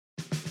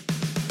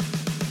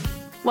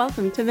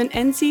Welcome to the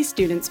NC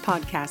Students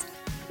Podcast.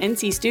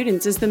 NC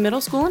Students is the middle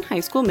school and high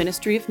school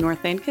ministry of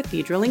Northland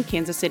Cathedral in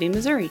Kansas City,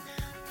 Missouri.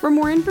 For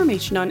more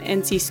information on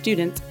NC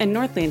Students and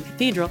Northland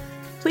Cathedral,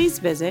 please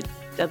visit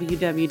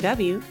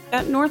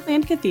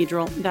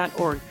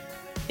www.northlandcathedral.org.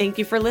 Thank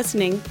you for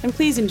listening, and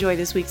please enjoy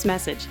this week's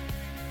message.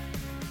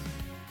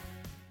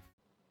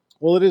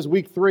 Well, it is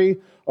week 3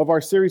 of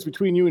our series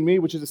Between You and Me,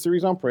 which is a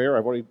series on prayer.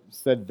 I've already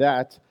said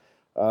that.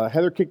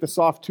 Heather kicked us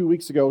off 2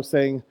 weeks ago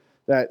saying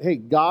that, hey,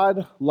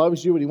 God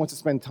loves you and he wants to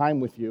spend time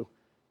with you.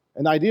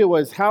 And the idea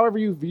was however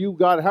you view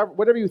God,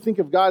 whatever you think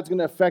of God is going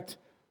to affect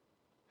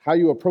how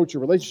you approach your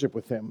relationship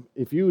with him.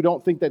 If you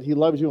don't think that he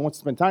loves you and wants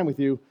to spend time with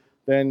you,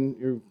 then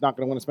you're not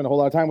going to want to spend a whole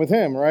lot of time with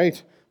him,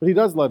 right? But he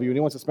does love you and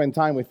he wants to spend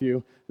time with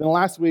you. Then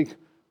last week,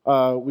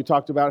 we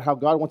talked about how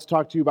God wants to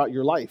talk to you about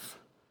your life.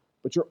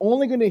 But you're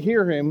only going to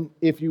hear him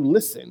if you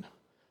listen.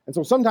 And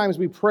so sometimes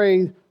we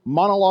pray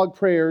monologue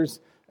prayers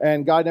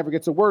and God never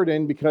gets a word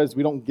in because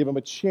we don't give him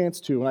a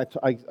chance to. And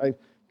I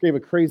gave a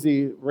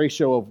crazy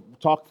ratio of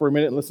talk for a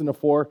minute and listen to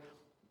 4.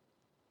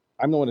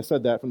 I'm the one who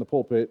said that from the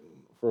pulpit,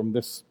 from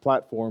this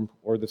platform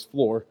or this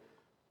floor,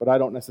 but I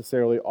don't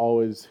necessarily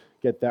always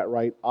get that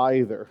right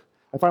either.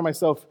 I find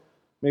myself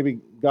maybe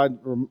God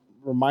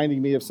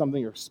reminding me of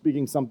something or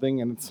speaking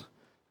something, and it's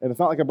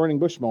not like a burning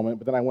bush moment,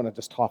 but then I want to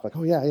just talk like,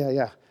 oh yeah,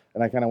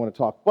 and I kind of want to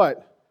talk.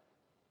 But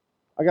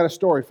I got a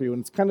story for you, and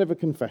it's kind of a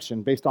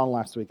confession based on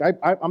last week.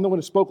 I'm the one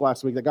who spoke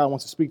last week that God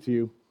wants to speak to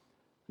you.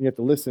 You have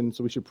to listen,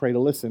 so we should pray to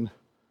listen. And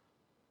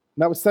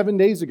that was 7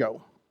 days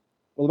ago.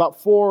 Well,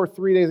 about 4 or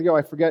 3 days ago,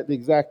 I forget the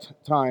exact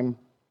time,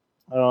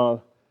 I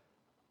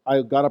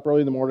got up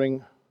early in the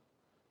morning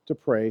to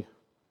pray.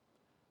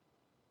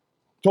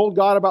 Told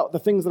God about the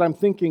things that I'm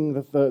thinking,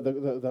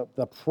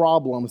 the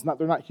problems.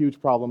 They're not huge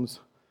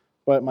problems,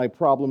 but my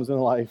problems in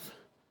life.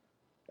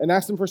 And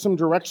asked him for some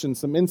direction,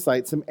 some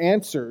insight, some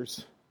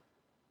answers.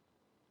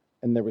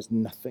 And there was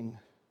nothing.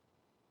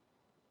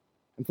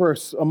 And for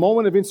a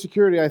moment of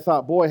insecurity, I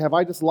thought, boy, have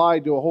I just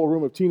lied to a whole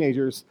room of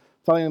teenagers,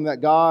 telling them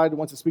that God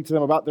wants to speak to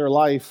them about their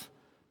life,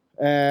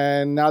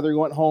 and now they're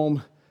going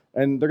home,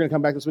 and they're going to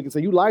come back this week and say,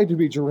 you lied to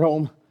me,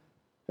 Jerome.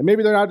 And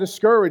maybe they're now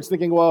discouraged,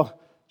 thinking, well,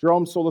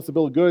 Jerome sold us a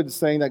bill of goods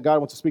saying that God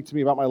wants to speak to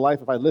me about my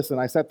life if I listen.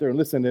 I sat there and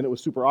listened, and it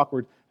was super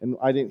awkward, and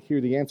I didn't hear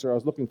the answer I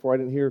was looking for. I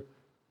don't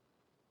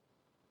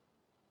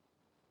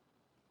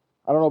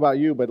know about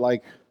you, but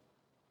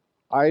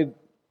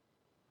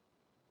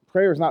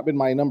prayer has not been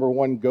my number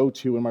one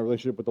go-to in my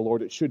relationship with the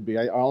Lord. It should be.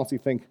 I honestly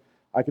think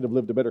I could have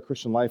lived a better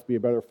Christian life, be a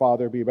better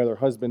father, be a better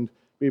husband,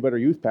 be a better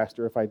youth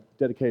pastor if I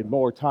dedicated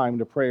more time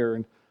to prayer,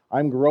 and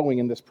I'm growing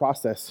in this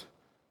process.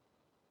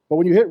 But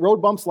when you hit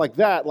road bumps like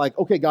that, like,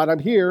 okay, God, I'm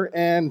here,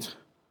 and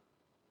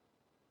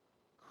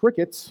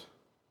crickets,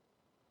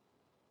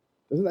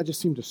 doesn't that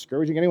just seem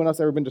discouraging? Anyone else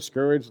ever been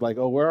discouraged? Like,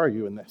 oh, where are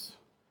you in this?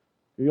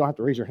 You don't have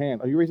to raise your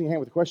hand. Are you raising your hand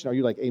with a question? Are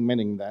you like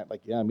amening that?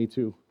 Like, yeah, me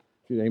too.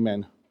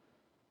 Amen.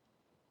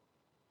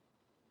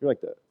 You're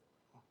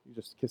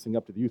just kissing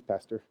up to the youth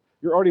pastor.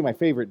 You're already my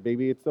favorite,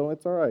 baby. It's all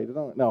right.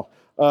 No.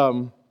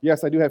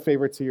 Yes, I do have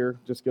favorites here.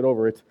 Just get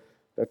over it.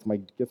 That's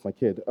my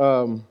kid.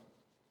 But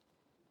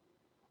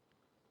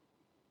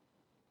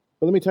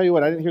let me tell you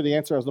what. I didn't hear the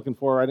answer I was looking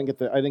for. I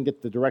didn't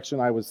get the direction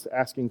I was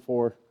asking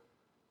for.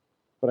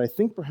 But I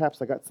think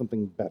perhaps I got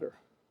something better.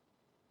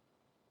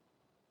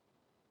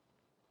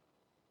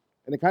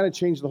 And it kind of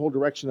changed the whole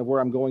direction of where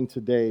I'm going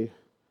today.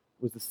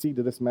 Was the seed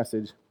of this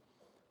message.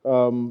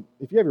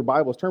 If you have your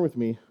Bibles, turn with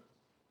me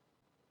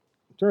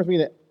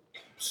to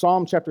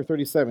Psalm chapter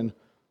 37.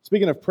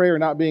 Speaking of prayer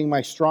not being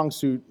my strong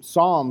suit,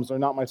 Psalms are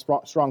not my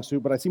strong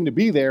suit, but I seem to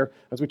be there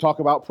as we talk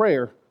about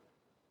prayer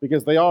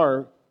because they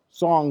are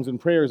songs and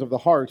prayers of the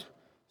heart.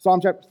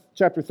 Psalm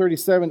chapter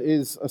 37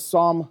 is a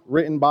psalm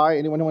written by,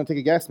 anyone want to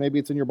take a guess? Maybe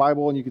it's in your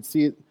Bible and you can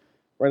see it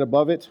right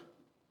above it.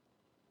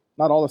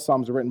 Not all the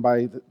psalms are written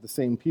by the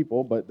same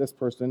people, but this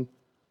person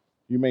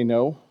you may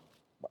know.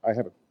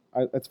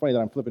 It's funny that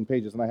I'm flipping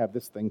pages and I have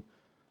this thing.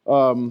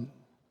 Who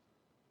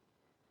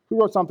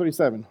wrote Psalm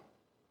 37?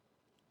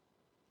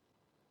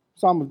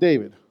 Psalm of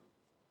David.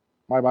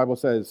 My Bible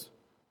says,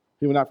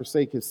 he will not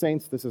forsake his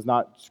saints. This is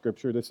not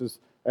scripture. This is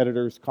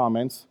editor's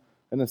comments.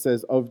 And it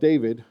says, of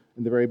David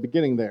in the very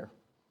beginning there.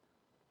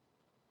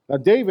 Now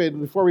David,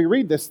 before we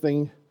read this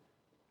thing,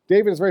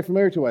 David is very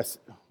familiar to us.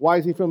 Why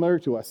is he familiar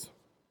to us?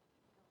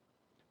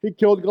 He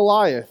killed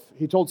Goliath.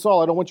 He told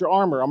Saul, I don't want your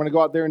armor. I'm going to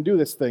go out there and do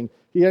this thing.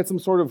 He had some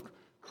sort of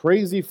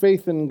crazy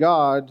faith in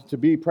God to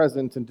be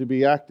present and to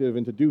be active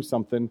and to do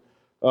something.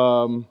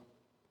 What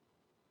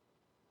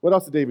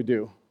else did David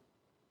do?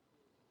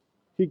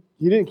 He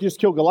didn't just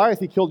kill Goliath,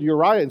 he killed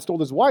Uriah and stole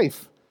his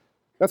wife.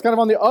 That's kind of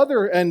on the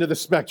other end of the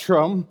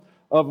spectrum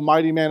of a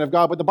mighty man of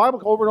God. But the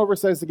Bible over and over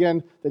says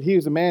again that he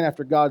is a man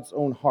after God's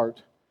own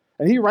heart.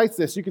 And he writes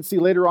this, you can see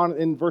later on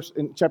in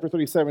chapter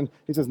 37,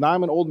 he says, now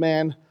I'm an old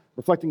man,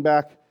 reflecting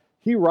back.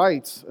 He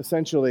writes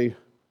essentially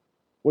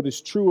what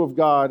is true of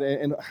God,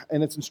 and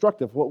it's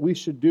instructive, what we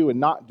should do and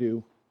not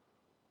do.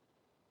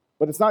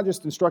 But it's not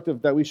just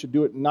instructive that we should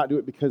do it and not do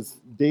it because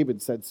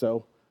David said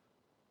so,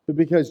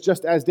 Because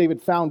just as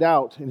David found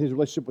out in his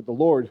relationship with the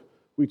Lord,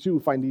 we too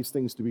find these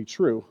things to be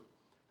true.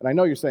 And I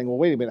know you're saying, well,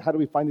 wait a minute, how do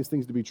we find these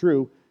things to be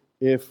true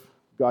if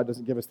God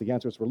doesn't give us the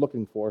answers we're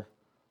looking for?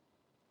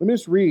 Let me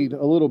just read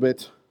a little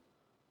bit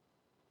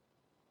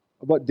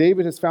of what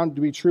David has found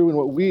to be true and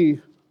what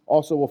we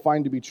also will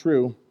find to be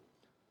true.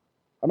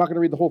 I'm not going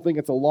to read the whole thing.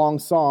 It's a long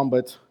psalm,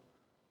 but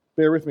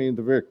bear with me in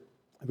the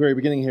very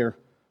beginning here.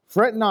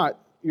 Fret not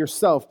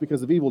yourself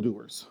because of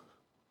evildoers.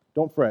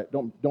 Don't fret.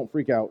 Don't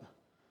freak out.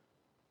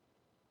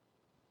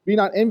 Be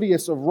not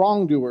envious of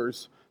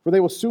wrongdoers, for they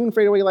will soon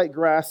fade away like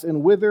grass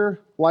and wither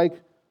like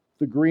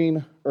the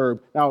green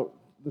herb. Now,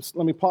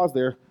 let me pause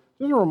there.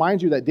 Just to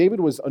remind you that David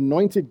was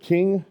anointed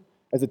king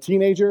as a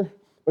teenager,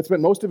 but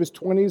spent most of his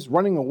 20s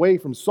running away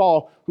from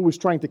Saul, who was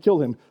trying to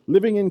kill him,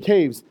 living in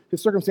caves.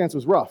 His circumstance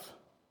was rough.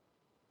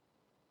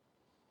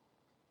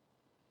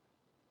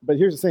 But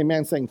here's the same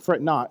man saying,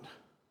 fret not.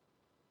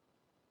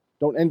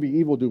 Don't envy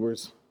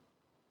evildoers.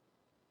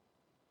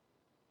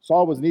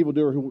 Saul was an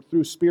evildoer who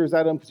threw spears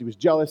at him because he was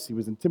jealous. He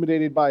was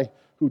intimidated by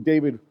who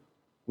David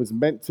was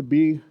meant to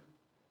be.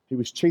 He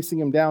was chasing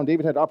him down.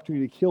 David had the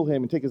opportunity to kill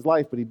him and take his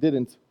life, but he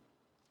didn't.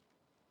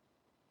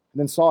 And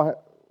then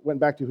Saul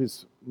went back to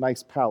his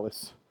nice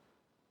palace.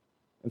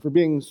 And for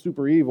being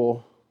super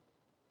evil,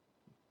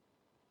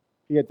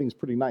 he had things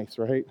pretty nice,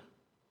 right?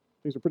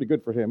 Things were pretty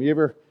good for him.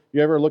 You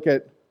ever look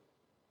at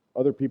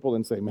other people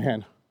and say,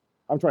 man,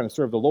 I'm trying to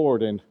serve the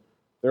Lord, and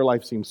their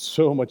life seems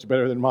so much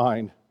better than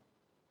mine.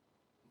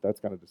 That's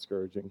kind of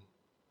discouraging.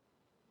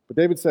 But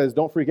David says,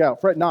 don't freak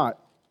out. Fret not.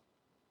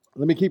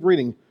 Let me keep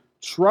reading.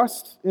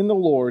 Trust in the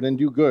Lord and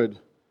do good.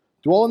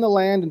 Dwell in the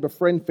land and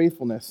befriend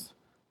faithfulness.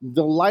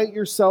 Delight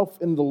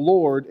yourself in the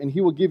Lord, and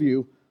he will give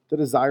you the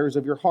desires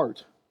of your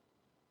heart.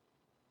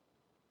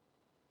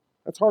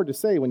 That's hard to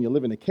say when you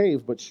live in a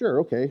cave, but sure,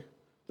 okay.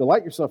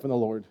 Delight yourself in the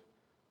Lord,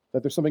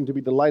 that there's something to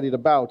be delighted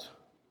about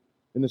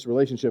in this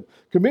relationship.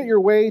 Commit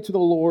your way to the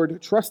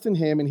Lord, trust in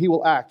him, and he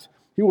will act.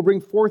 He will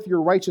bring forth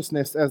your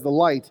righteousness as the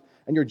light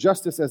and your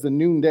justice as the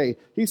noonday.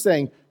 He's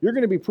saying, you're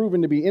going to be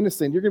proven to be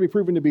innocent. You're going to be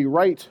proven to be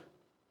right.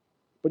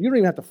 But you don't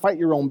even have to fight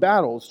your own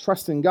battles.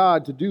 Trust in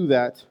God to do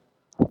that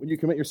when you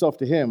commit yourself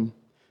to him.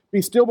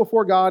 Be still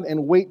before God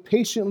and wait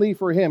patiently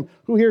for him.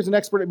 Who here is an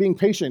expert at being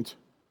patient?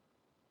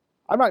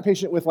 I'm not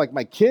patient with like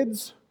my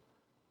kids,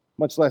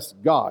 much less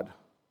God.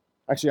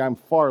 Actually, I'm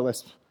far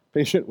less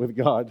patient with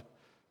God.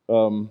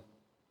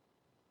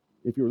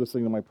 If you were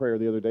listening to my prayer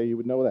the other day, you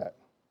would know that.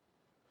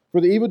 For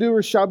the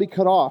evildoers shall be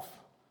cut off,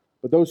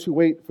 but those who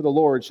wait for the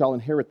Lord shall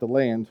inherit the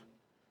land.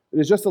 It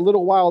is just a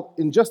little while,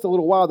 in just a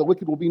little while, the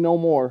wicked will be no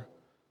more.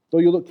 Though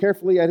you look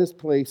carefully at his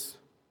place,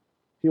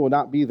 he will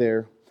not be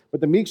there. But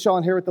the meek shall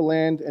inherit the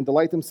land and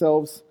delight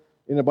themselves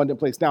in an abundant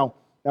place. Now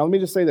let me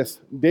just say this.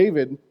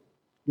 David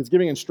is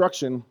giving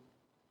instruction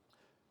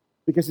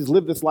because he's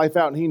lived this life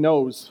out and he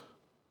knows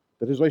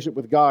that his relationship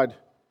with God,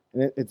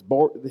 and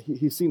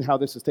he's seen how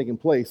this has taken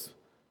place.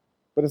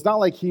 But it's not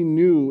like he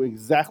knew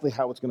exactly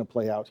how it's going to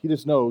play out. He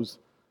just knows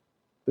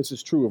this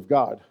is true of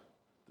God.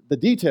 The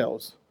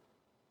details,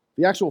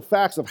 the actual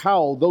facts of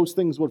how those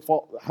things would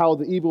fall, how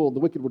the evil, the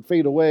wicked would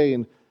fade away,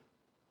 and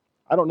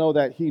I don't know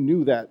that he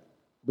knew that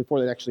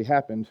before that actually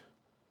happened,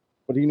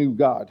 but he knew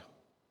God.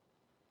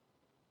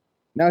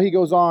 Now he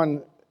goes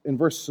on in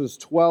verses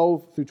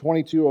 12 through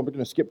 22. I'm going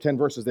to skip 10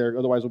 verses there,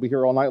 otherwise we'll be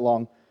here all night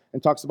long,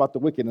 and talks about the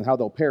wicked and how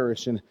they'll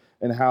perish and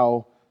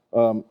how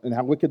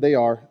wicked they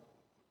are.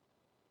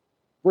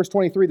 Verse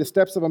 23, the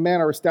steps of a man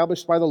are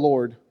established by the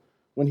Lord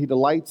when he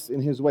delights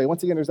in his way.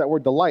 Once again, there's that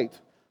word delight,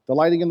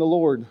 delighting in the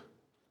Lord,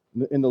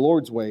 in the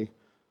Lord's way.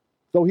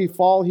 Though he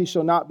fall, he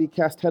shall not be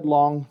cast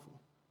headlong,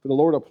 for the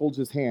Lord upholds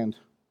his hand.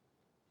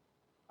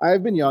 I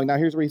have been young. Now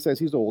here's where he says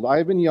he's old. I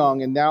have been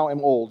young and now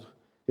am old.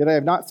 Yet I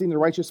have not seen the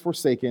righteous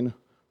forsaken,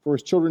 for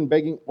his children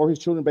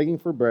begging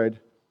for bread.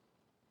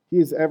 He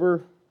is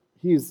ever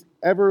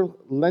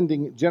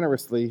lending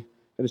generously,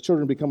 and his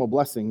children become a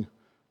blessing.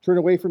 Turn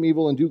away from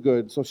evil and do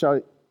good, so shall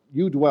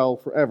you dwell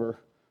forever.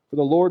 For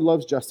the Lord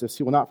loves justice.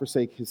 He will not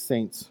forsake his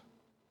saints.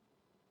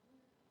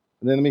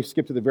 And then let me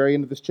skip to the very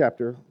end of this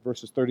chapter,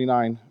 verses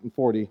 39 and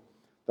 40.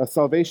 The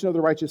salvation of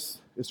the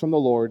righteous is from the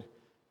Lord.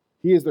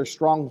 He is their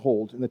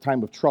stronghold in the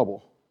time of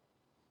trouble.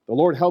 The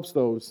Lord helps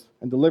those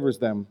and delivers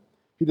them.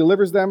 He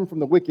delivers them from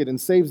the wicked and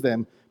saves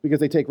them because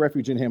they take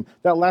refuge in him.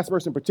 That last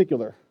verse in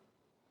particular.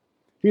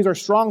 He's our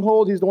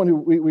stronghold. He's the one who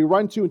we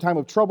run to in time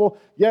of trouble.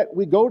 Yet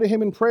we go to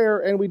him in prayer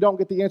and we don't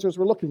get the answers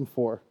we're looking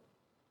for.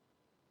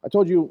 I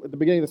told you at the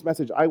beginning of this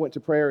message, I went to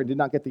prayer and did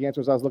not get the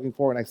answers I was looking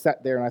for. And I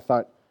sat there and I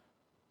thought,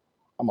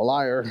 I'm a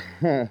liar.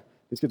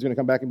 This kid's going to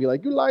come back and be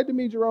like, you lied to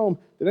me, Jerome.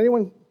 Did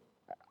anyone?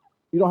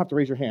 You don't have to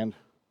raise your hand.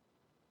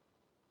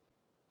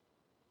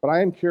 But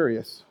I am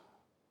curious.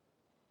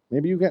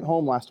 Maybe you went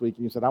home last week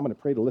and you said, I'm going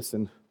to pray to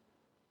listen.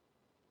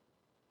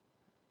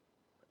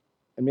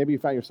 And maybe you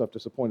found yourself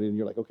disappointed and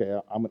you're like, okay,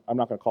 I'm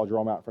not going to call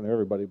Jerome out in front of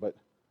everybody, but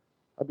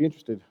I'd be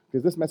interested.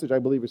 Because this message, I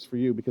believe, is for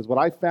you. Because what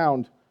I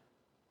found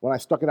when I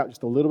stuck it out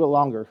just a little bit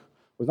longer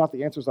was not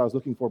the answers I was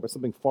looking for, but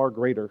something far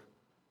greater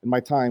in my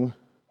time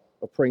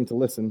of praying to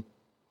listen.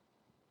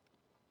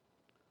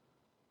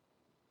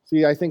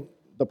 See, I think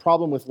the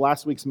problem with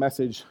last week's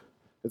message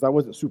is I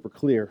wasn't super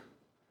clear.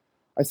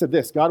 I said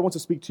this: God wants to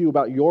speak to you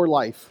about your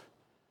life,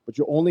 but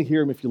you'll only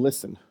hear him if you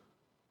listen.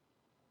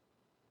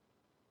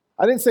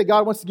 I didn't say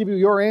God wants to give you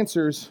your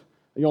answers,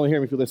 and you only hear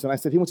him if you listen. I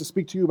said he wants to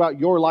speak to you about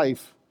your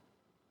life.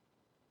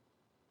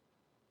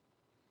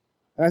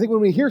 And I think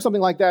when we hear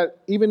something like that,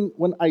 even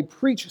when I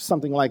preach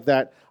something like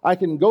that, I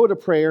can go to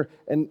prayer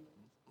and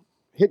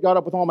hit God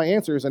up with all my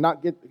answers and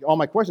not get all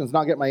my questions,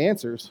 not get my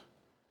answers,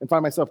 and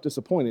find myself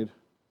disappointed.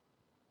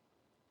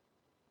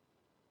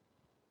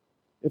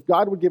 If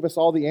God would give us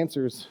all the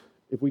answers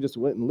if we just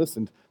went and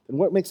listened, then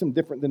what makes him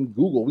different than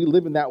Google? We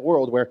live in that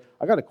world where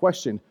I got a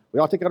question. We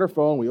all take out our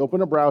phone, we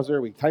open a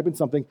browser, we type in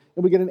something,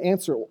 and we get an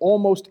answer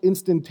almost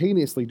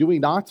instantaneously, do we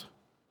not?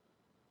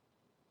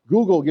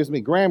 Google gives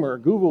me grammar.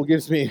 Google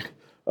gives me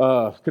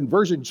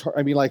conversion chart.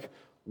 I mean, like,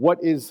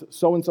 what is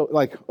so-and-so?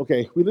 Like,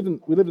 okay, we live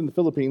in the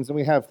Philippines, and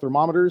we have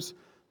thermometers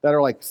that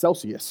are like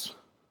Celsius.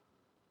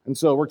 And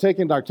so we're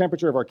taking our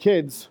temperature of our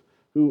kids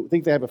who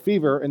think they have a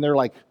fever, and they're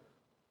like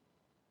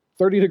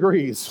 30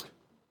 degrees.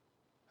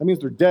 That means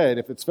they're dead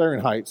if it's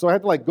Fahrenheit. So I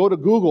have to go to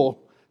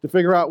Google to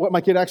figure out what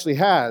my kid actually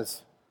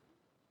has.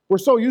 We're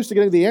so used to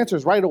getting the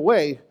answers right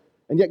away,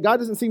 and yet God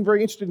doesn't seem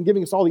very interested in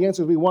giving us all the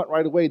answers we want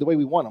right away the way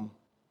we want them.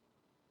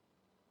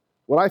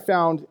 What I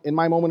found in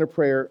my moment of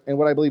prayer, and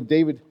what I believe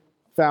David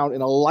found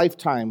in a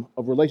lifetime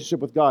of relationship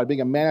with God,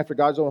 being a man after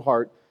God's own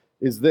heart,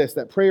 is this: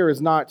 that prayer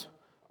is not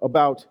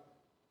about,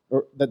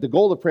 or that the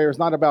goal of prayer is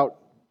not about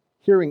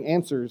hearing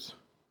answers,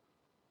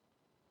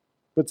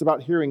 but it's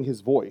about hearing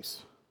his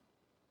voice.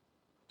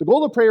 The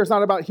goal of prayer is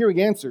not about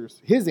hearing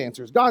answers, his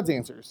answers, God's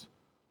answers,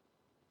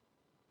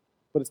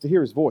 but it's to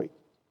hear his voice.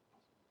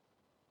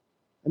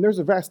 And there's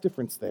a vast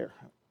difference there.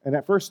 And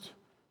at first,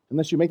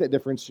 unless you make that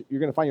difference, you're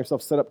going to find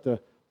yourself set up to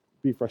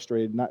be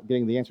frustrated, not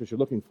getting the answers you're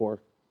looking for.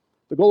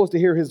 The goal is to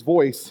hear his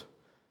voice,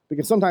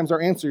 because sometimes our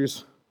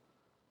answers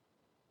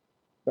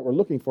that we're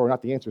looking for are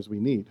not the answers we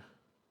need.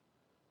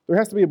 There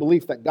has to be a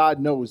belief that God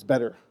knows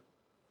better,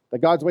 that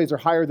God's ways are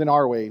higher than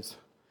our ways.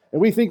 And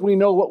we think we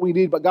know what we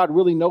need, but God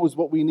really knows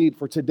what we need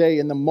for today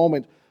in the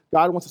moment.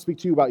 God wants to speak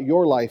to you about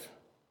your life.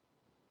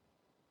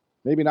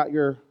 Maybe not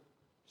your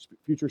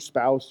future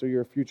spouse or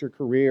your future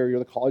career or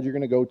the college you're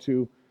going to go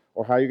to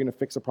or how you're going to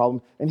fix a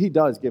problem. And he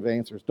does give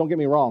answers. Don't get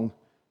me wrong.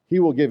 He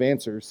will give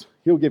answers.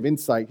 He'll give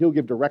insight. He'll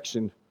give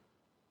direction.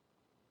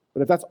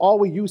 But if that's all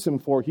we use him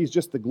for, he's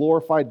just the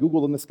glorified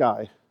Google in the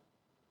sky.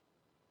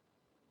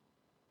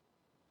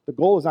 The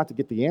goal is not to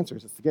get the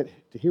answers. It's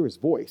to hear his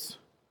voice.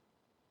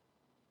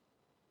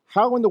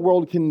 How in the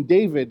world can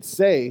David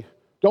say,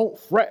 don't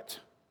fret,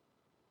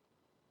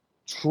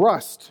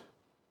 trust?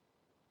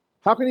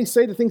 How can he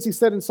say the things he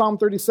said in Psalm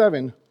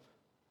 37?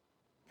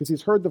 Because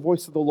he's heard the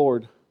voice of the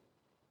Lord.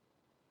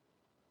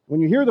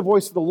 When you hear the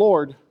voice of the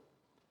Lord,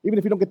 even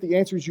if you don't get the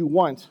answers you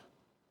want,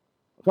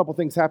 a couple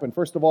things happen.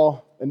 First of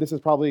all, and this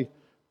is probably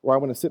where I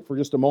want to sit for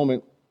just a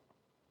moment,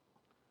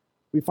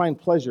 we find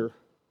pleasure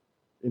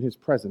in his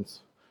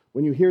presence.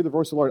 When you hear the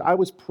voice of the Lord, I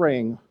was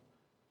praying,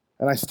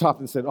 and I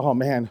stopped and said, oh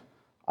man,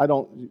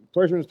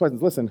 pleasure in his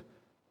presence. Listen,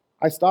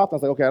 I stopped. I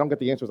was like, okay, I don't get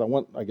the answers I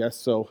want, I guess.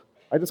 So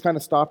I just kind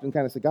of stopped and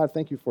kind of said, God,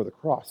 thank you for the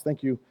cross.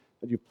 Thank you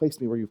that you've placed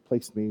me where you've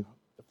placed me,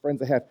 the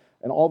friends I have.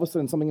 And all of a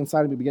sudden, something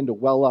inside of me began to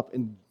well up.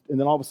 And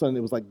then all of a sudden, it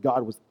was like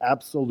God was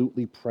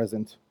absolutely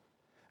present.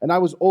 And I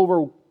was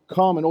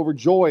overcome and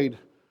overjoyed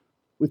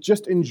with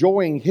just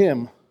enjoying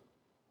him.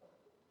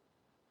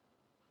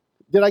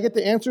 Did I get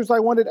the answers I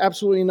wanted?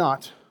 Absolutely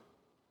not.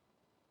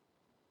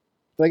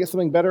 Did I get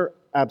something better?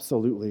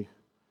 Absolutely.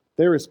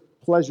 There is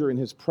pleasure in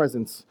his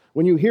presence.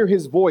 When you hear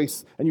his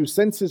voice and you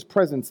sense his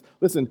presence,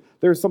 listen,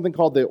 there's something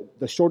called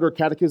the Shorter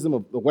Catechism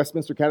of the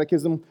Westminster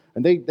Catechism,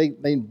 and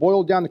they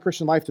boiled down the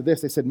Christian life to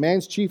this. They said,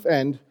 man's chief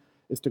end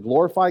is to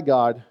glorify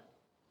God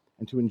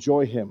and to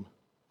enjoy him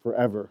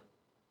forever.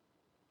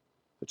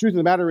 The truth of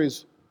the matter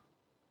is,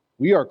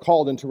 we are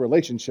called into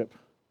relationship.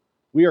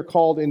 We are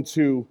called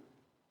into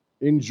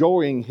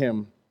enjoying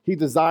him. He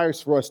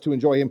desires for us to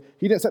enjoy him.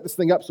 He didn't set this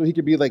thing up so he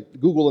could be like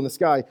Google in the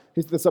sky.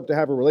 He set this up to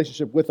have a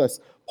relationship with us.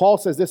 Paul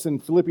says this in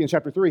Philippians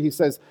chapter 3. He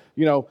says,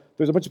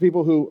 there's a bunch of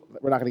people who,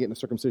 we're not going to get into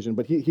circumcision,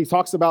 but he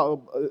talks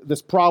about this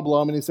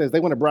problem, and he says they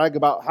want to brag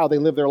about how they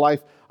live their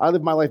life. I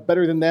live my life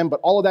better than them, but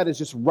all of that is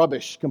just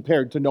rubbish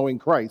compared to knowing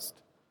Christ.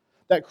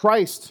 That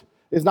Christ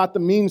is not the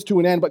means to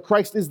an end, but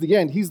Christ is the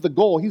end. He's the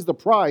goal. He's the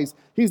prize.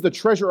 He's the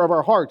treasure of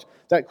our heart.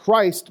 That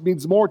Christ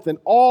means more than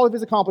all of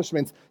his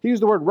accomplishments. He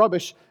used the word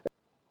rubbish.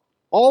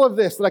 All of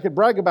this that I could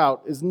brag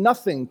about is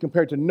nothing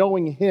compared to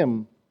knowing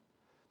him,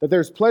 that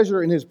there's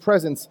pleasure in his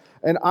presence.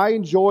 And I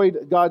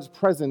enjoyed God's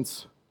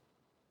presence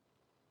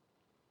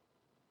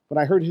when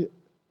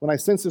I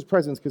sensed his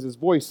presence, because his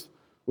voice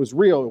was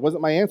real. It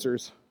wasn't my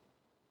answers.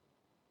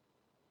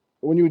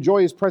 But when you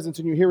enjoy his presence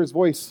and you hear his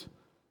voice,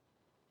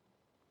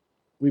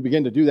 we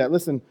begin to do that.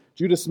 Listen,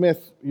 Judah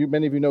Smith,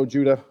 many of you know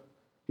Judah.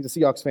 He's a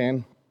Seahawks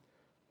fan.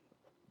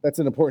 That's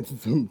an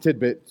important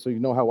tidbit, so you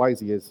know how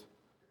wise he is.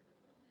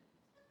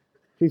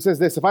 He says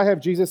this: if I have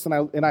Jesus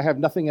and I have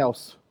nothing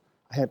else,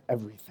 I have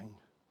everything.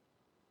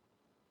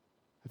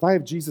 If I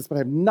have Jesus but I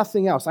have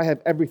nothing else, I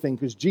have everything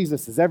because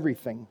Jesus is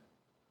everything.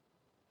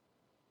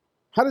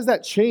 How does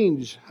that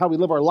change how we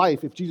live our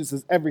life if Jesus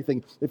is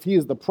everything, if he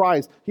is the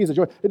prize, he is the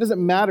joy? It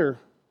doesn't matter.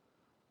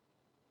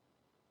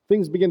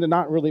 Things begin to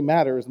not really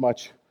matter as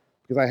much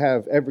because I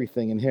have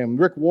everything in him.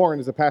 Rick Warren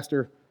is a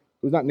pastor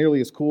who's not nearly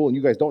as cool, and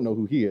you guys don't know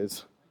who he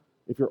is.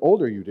 If you're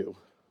older, you do.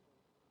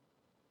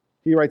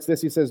 He writes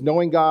this, he says,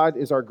 knowing God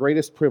is our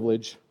greatest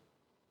privilege,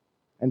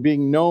 and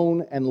being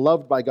known and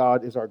loved by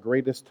God is our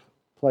greatest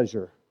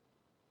pleasure.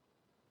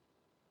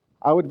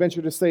 I would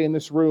venture to say in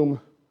this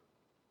room,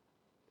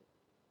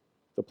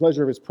 the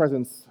pleasure of his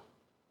presence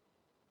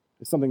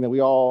is something that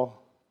we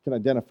all can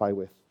identify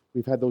with.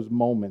 We've had those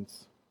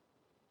moments,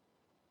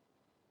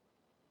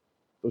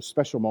 those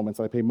special moments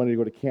that I pay money to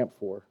go to camp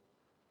for.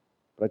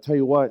 But I tell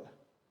you what,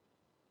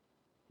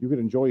 you could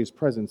enjoy his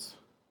presence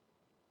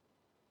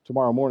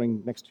tomorrow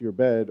morning next to your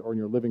bed or in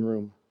your living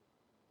room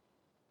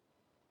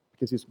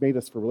because he's made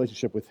us for a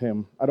relationship with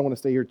him. I don't want to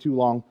stay here too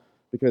long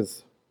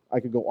because I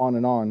could go on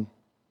and on.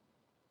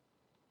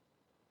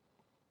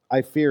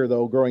 I fear,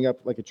 though, growing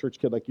up like a church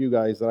kid like you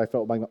guys, that I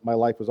felt my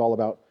life was all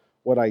about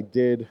what I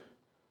did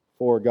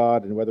for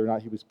God and whether or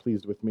not he was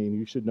pleased with me. And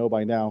you should know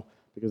by now,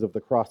 because of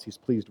the cross, he's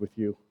pleased with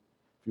you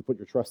if you put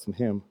your trust in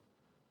him.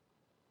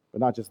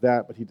 But not just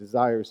that, but he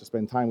desires to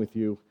spend time with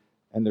you,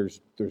 and there's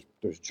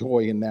joy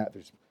in that.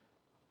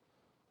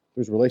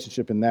 There's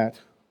relationship in that.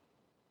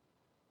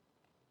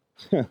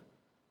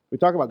 We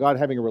talk about God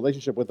having a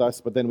relationship with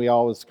us, but then we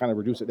always kind of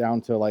reduce it down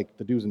to like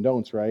the do's and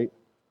don'ts, right?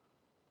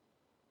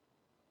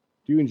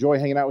 Do you enjoy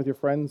hanging out with your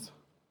friends?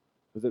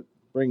 Does it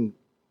bring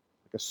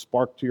like a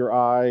spark to your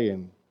eye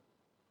and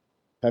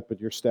pep at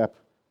your step?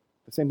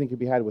 The same thing can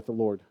be had with the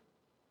Lord.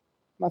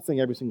 I'm not saying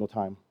every single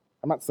time.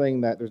 I'm not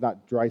saying that there's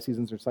not dry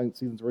seasons or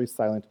seasons where he's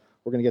silent.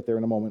 We're going to get there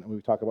in a moment when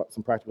we talk about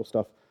some practical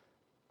stuff.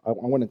 The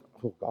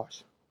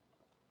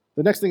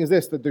next thing is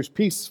this, that there's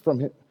peace from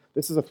him.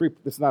 This is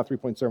not a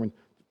 3-point sermon.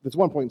 It's a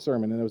 1-point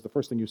sermon, and it was the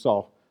first thing you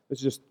saw. This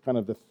is just kind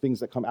of the things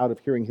that come out of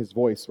hearing his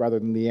voice rather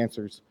than the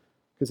answers,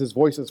 because his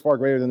voice is far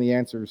greater than the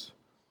answers.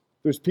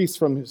 There's peace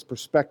from his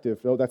perspective.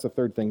 Oh, that's a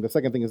third thing. The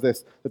second thing is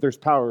this, that there's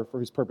power for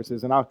his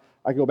purposes. And I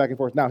can go back and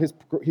forth. Now, his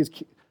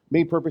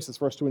main purpose is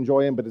for us to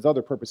enjoy him, but his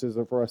other purposes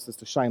are for us is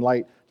to shine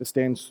light, to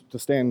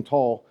stand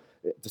tall,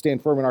 to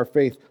stand firm in our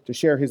faith, to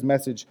share his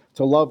message,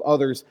 to love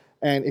others.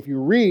 And if you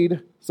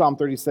read Psalm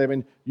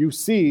 37, you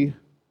see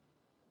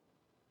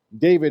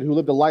David, who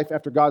lived a life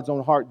after God's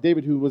own heart.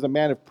 David, who was a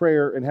man of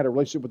prayer and had a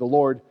relationship with the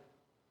Lord.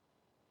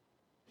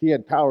 He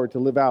had power to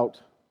live out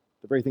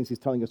the very things he's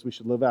telling us we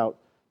should live out,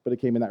 but it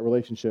came in that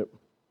relationship.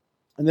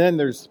 And then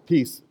there's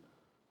peace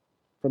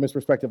from his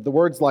perspective. The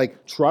words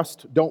like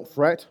trust, don't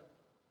fret.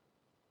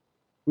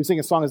 We sing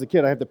a song as a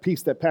kid, I have the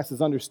peace that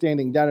passes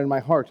understanding down in my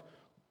heart.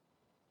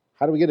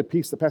 How do we get a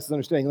peace that passes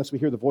understanding unless we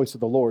hear the voice of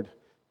the Lord?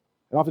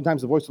 And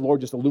oftentimes the voice of the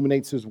Lord just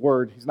illuminates his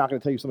word. He's not going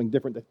to tell you something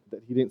different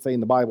that he didn't say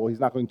in the Bible. He's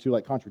not going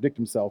to contradict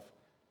himself.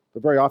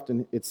 But very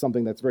often it's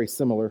something that's very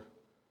similar.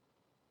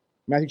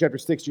 Matthew chapter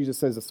 6, Jesus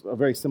says a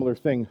very similar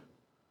thing,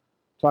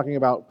 talking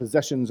about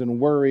possessions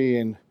and worry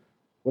and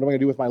what am I going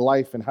to do with my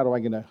life and how am I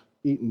going to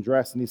eat and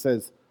dress. And he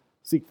says,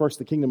 seek first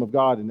the kingdom of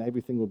God and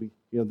everything will be,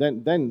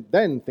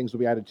 then things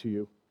will be added to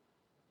you.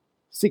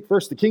 Seek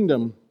first the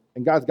kingdom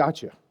and God's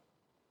got you.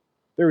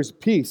 There is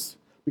peace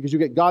because you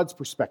get God's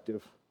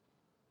perspective.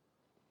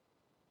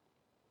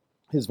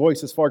 His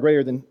voice is far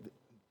greater than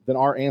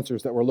our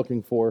answers that we're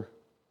looking for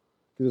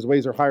because his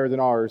ways are higher than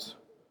ours.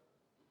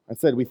 I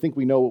said we think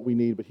we know what we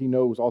need, but he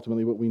knows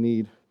ultimately what we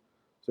need.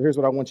 So here's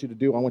what I want you to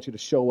do. I want you to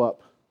show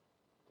up.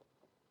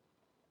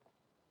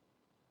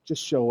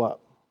 Just show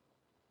up.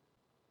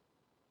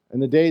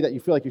 And the day that you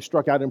feel like you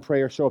struck out in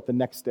prayer, show up the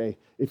next day.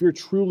 If you're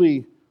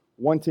truly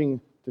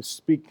wanting to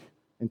speak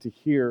and to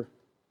hear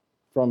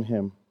from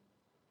him,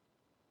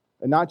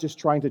 and not just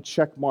trying to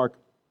check mark,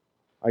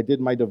 I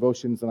did my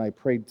devotions and I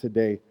prayed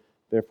today,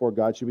 therefore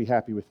God should be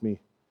happy with me.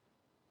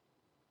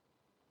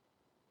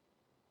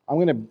 I'm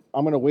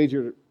gonna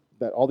wager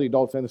that all the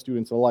adults and the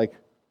students alike,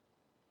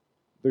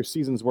 there's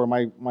seasons where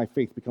my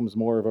faith becomes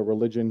more of a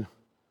religion,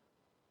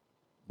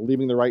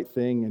 believing the right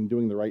thing and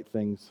doing the right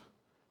things.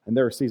 And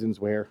there are seasons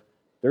where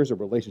there's a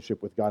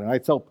relationship with God. And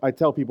I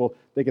tell people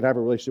they could have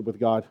a relationship with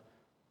God,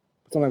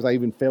 but sometimes I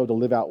even fail to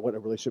live out what a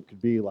relationship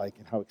could be like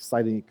and how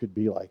exciting it could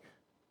be like.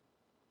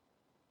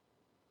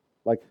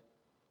 Like,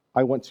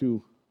 I want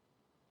to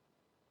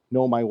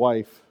know my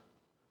wife,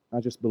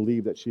 not just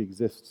believe that she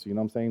exists, you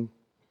know what I'm saying?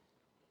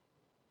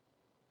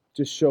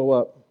 Just show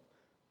up.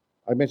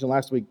 I mentioned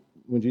last week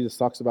when Jesus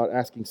talks about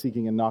asking,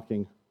 seeking, and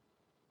knocking.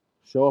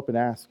 Show up and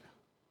ask.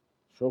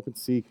 Show up and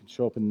seek, and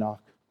show up and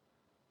knock.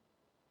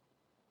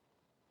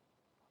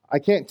 I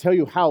can't tell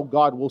you how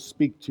God will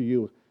speak to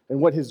you and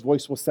what his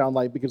voice will sound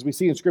like, because we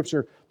see in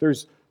Scripture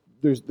there's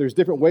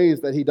different ways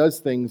that he does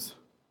things.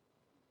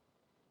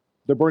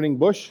 The burning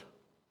bush,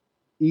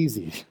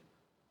 easy.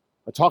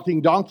 A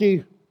talking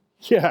donkey,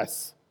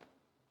 yes.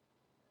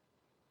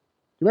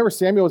 You remember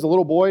Samuel as a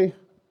little boy,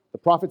 the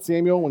prophet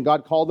Samuel, when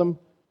God called him?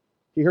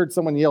 He heard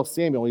someone yell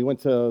Samuel. He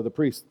went to the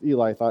priest,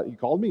 Eli, thought, you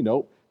called me?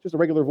 Nope, just a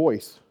regular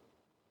voice.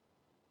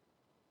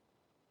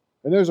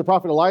 And there's a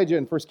prophet Elijah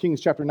in 1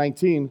 Kings chapter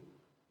 19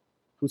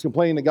 who's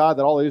complaining to God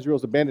that all of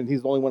Israel's abandoned.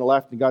 He's the only one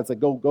left. And God's like,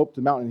 go up to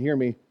the mountain and hear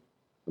me.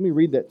 Let me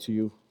read that to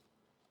you.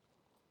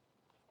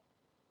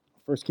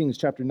 1 Kings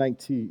chapter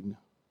 19.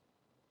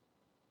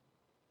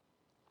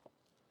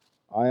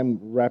 I am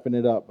wrapping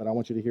it up, but I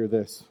want you to hear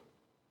this.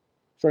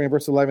 Starting in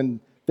verse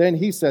 11, then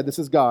he said, this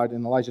is God,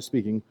 and Elijah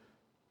speaking,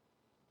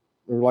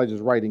 or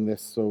Elijah's writing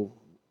this, so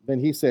then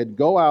he said,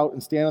 go out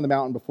and stand on the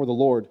mountain before the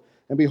Lord.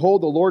 And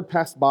behold, the Lord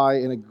passed by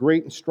in a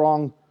great and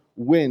strong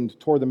wind,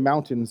 tore the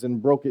mountains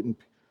and broke in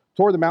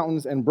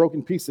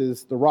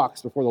pieces the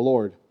rocks before the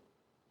Lord.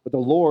 But the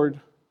Lord,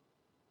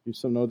 you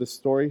still know this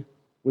story,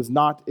 was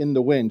not in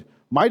the wind.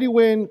 Mighty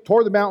wind,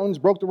 tore the mountains,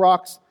 broke the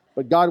rocks,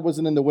 but God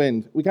wasn't in the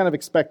wind. We kind of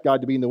expect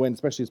God to be in the wind,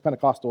 especially as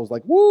Pentecostals,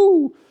 like,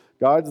 woo,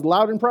 God's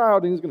loud and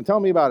proud, and he's going to tell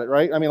me about it,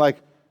 right? I mean, like,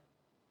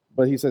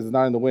 but he says it's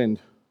not in the wind.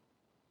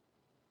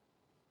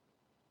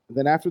 And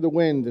then after the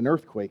wind, an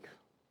earthquake.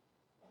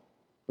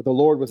 But the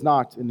Lord was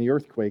not in the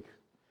earthquake.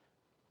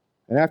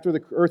 And after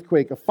the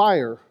earthquake, a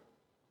fire.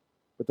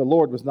 But the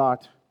Lord was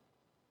not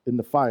in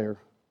the fire.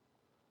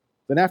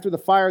 Then after the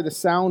fire, the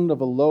sound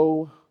of a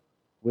low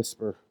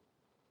whisper.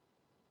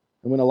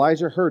 And when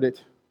Elijah heard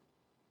it,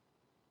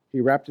 he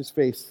wrapped his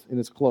face in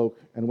his cloak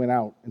and went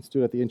out and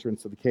stood at the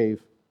entrance of the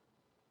cave.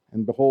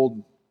 And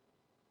behold,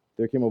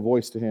 there came a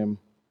voice to him,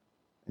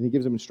 and he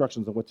gives him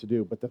instructions on what to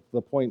do. But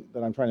the point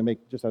that I'm trying to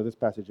make just out of this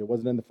passage, it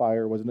wasn't in the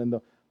fire, it wasn't in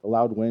the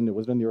loud wind, it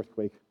wasn't in the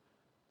earthquake,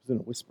 it was in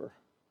a whisper.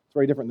 It's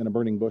very different than a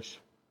burning bush.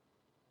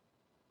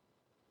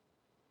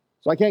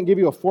 So I can't give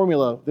you a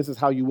formula, this is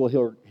how you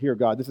will hear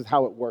God, this is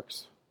how it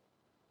works.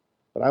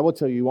 But I will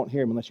tell you, you won't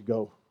hear him unless you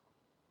go,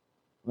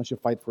 unless you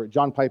fight for it.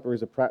 John Piper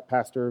is a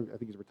pastor, I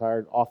think he's a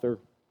retired author.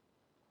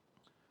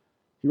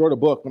 He wrote a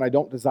book, When I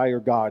Don't Desire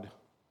God,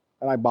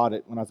 and I bought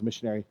it when I was a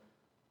missionary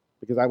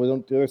because I was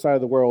on the other side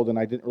of the world and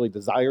I didn't really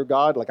desire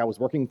God, like I was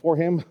working for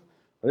him.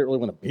 I didn't really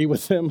want to be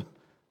with him.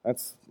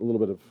 That's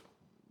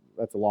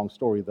a long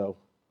story though.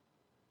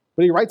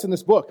 But he writes in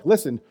this book,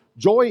 listen,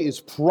 joy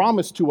is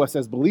promised to us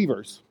as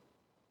believers.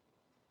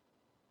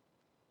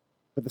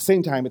 But at the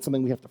same time, it's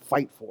something we have to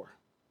fight for.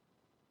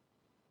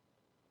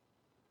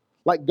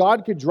 Like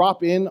God could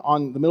drop in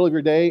on the middle of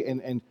your day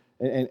and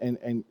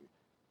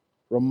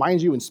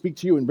remind you and speak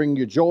to you and bring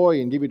you joy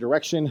and give you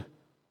direction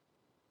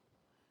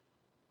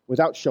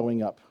without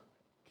showing up,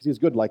 because he's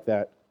good like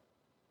that.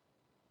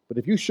 But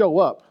if you show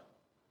up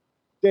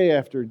day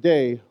after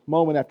day,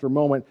 moment after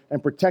moment,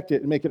 and protect it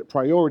and make it a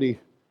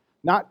priority,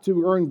 not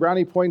to earn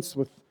brownie points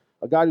with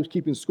a God who's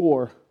keeping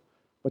score,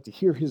 but to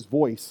hear his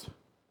voice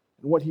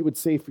and what he would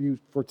say for you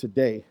for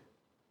today,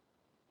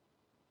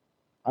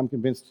 I'm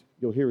convinced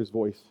you'll hear his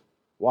voice.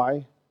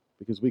 Why?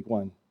 Because week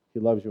 1, he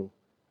loves you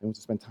and wants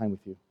to spend time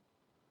with you.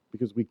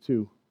 Because week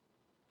 2,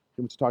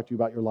 he wants to talk to you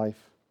about your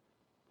life,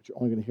 but you're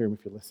only going to hear him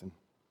if you listen.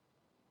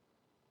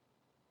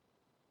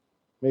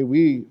 May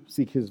we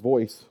seek his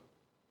voice,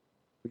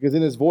 because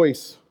in his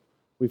voice,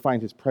 we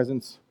find his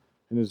presence.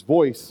 In his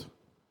voice,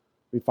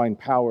 we find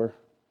power.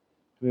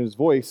 And in his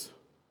voice,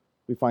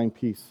 we find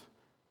peace.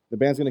 The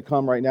band's going to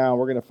come right now.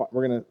 We're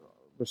going to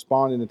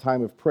respond in a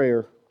time of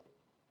prayer.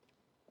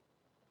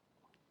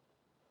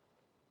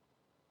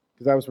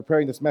 Because I was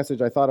preparing this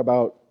message, I thought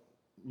about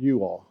you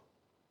all.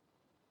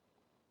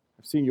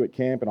 I've seen you at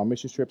camp and on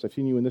mission trips. I've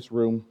seen you in this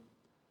room.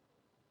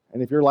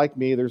 And if you're like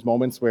me, there's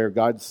moments where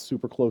God's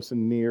super close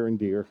and near and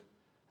dear. And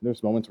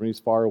there's moments when he's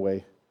far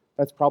away.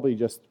 That's probably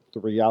just the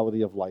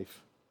reality of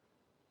life.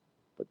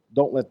 But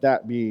don't let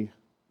that be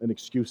an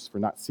excuse for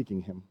not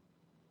seeking him,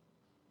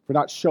 for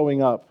not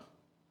showing up.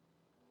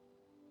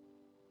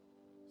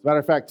 As a matter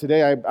of fact,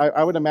 today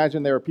I would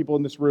imagine there are people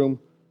in this room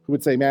who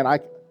would say, man, I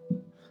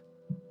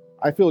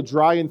feel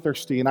dry and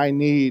thirsty and I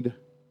need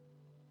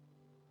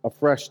a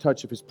fresh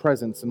touch of his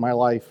presence in my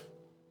life.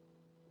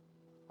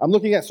 I'm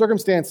looking at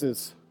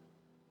circumstances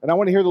and I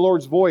want to hear the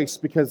Lord's voice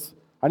because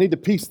I need the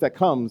peace that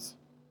comes.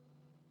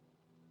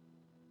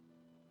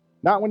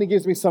 Not when he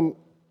gives me some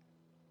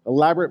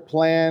elaborate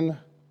plan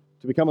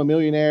to become a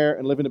millionaire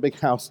and live in a big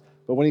house,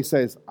 but when he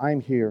says, I'm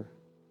here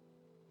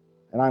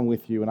and I'm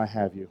with you and I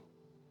have you.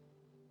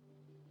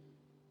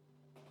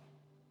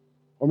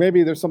 Or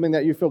maybe there's something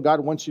that you feel God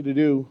wants you to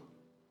do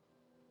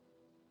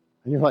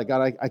and you're like,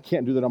 God, I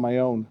can't do that on my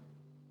own.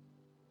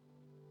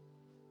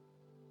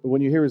 But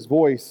when you hear his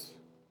voice,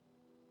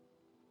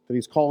 that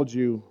he's called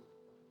you,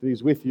 that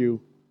he's with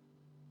you,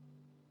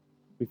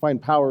 we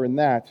find power in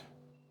that.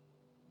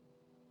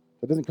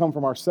 That doesn't come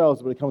from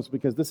ourselves, but it comes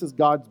because this is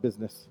God's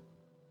business.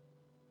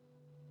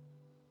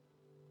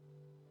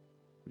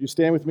 Would you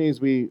stand with me as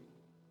we're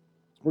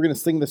going to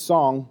sing this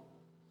song?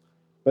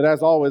 But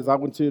as always, I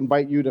want to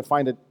invite you to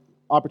find an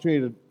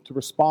opportunity to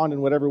respond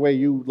in whatever way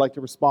you would like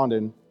to respond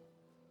in.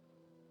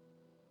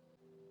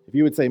 If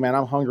you would say, man,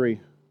 I'm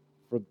hungry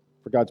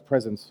for God's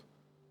presence,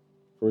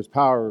 for his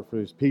power, for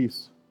his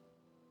peace,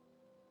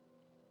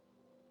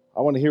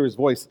 I want to hear his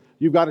voice.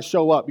 You've got to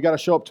show up. You've got to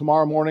show up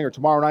tomorrow morning or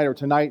tomorrow night or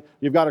tonight.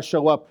 You've got to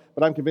show up.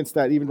 But I'm convinced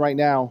that even right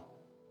now,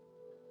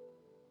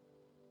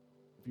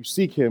 if you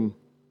seek him,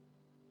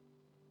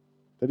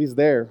 that he's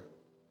there.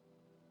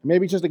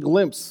 Maybe just a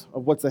glimpse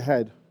of what's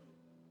ahead.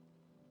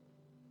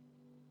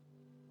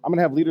 I'm going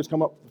to have leaders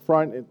come up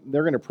front, and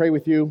they're going to pray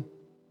with you.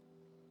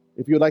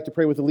 If you would like to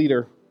pray with a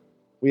leader,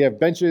 we have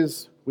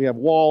benches, we have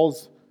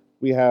walls,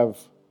 we have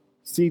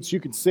seats. You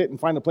can sit and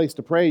find a place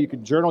to pray. You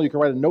can journal, you can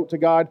write a note to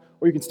God,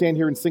 or you can stand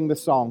here and sing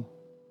this song.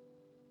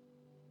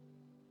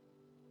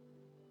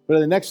 But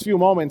in the next few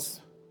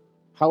moments,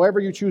 however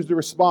you choose to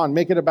respond,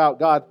 make it about,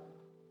 God,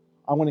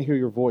 I want to hear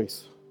your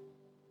voice.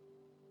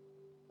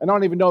 And I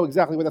don't even know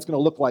exactly what that's going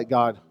to look like,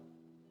 God.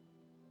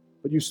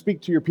 But you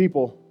speak to your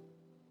people.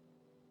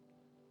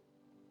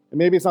 And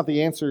maybe it's not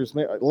the answers.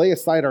 Lay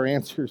aside our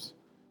answers,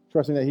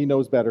 trusting that he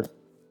knows better.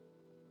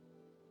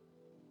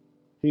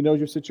 He knows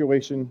your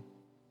situation.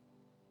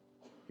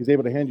 He's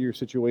able to handle your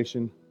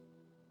situation.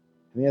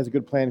 And he has a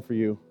good plan for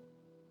you.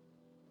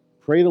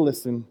 Pray to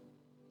listen.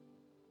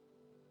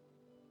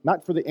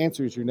 Not for the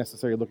answers you're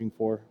necessarily looking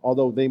for,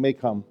 although they may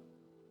come.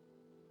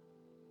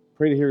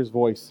 Pray to hear his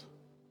voice.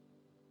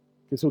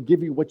 Because he'll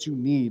give you what you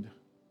need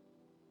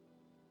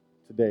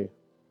today.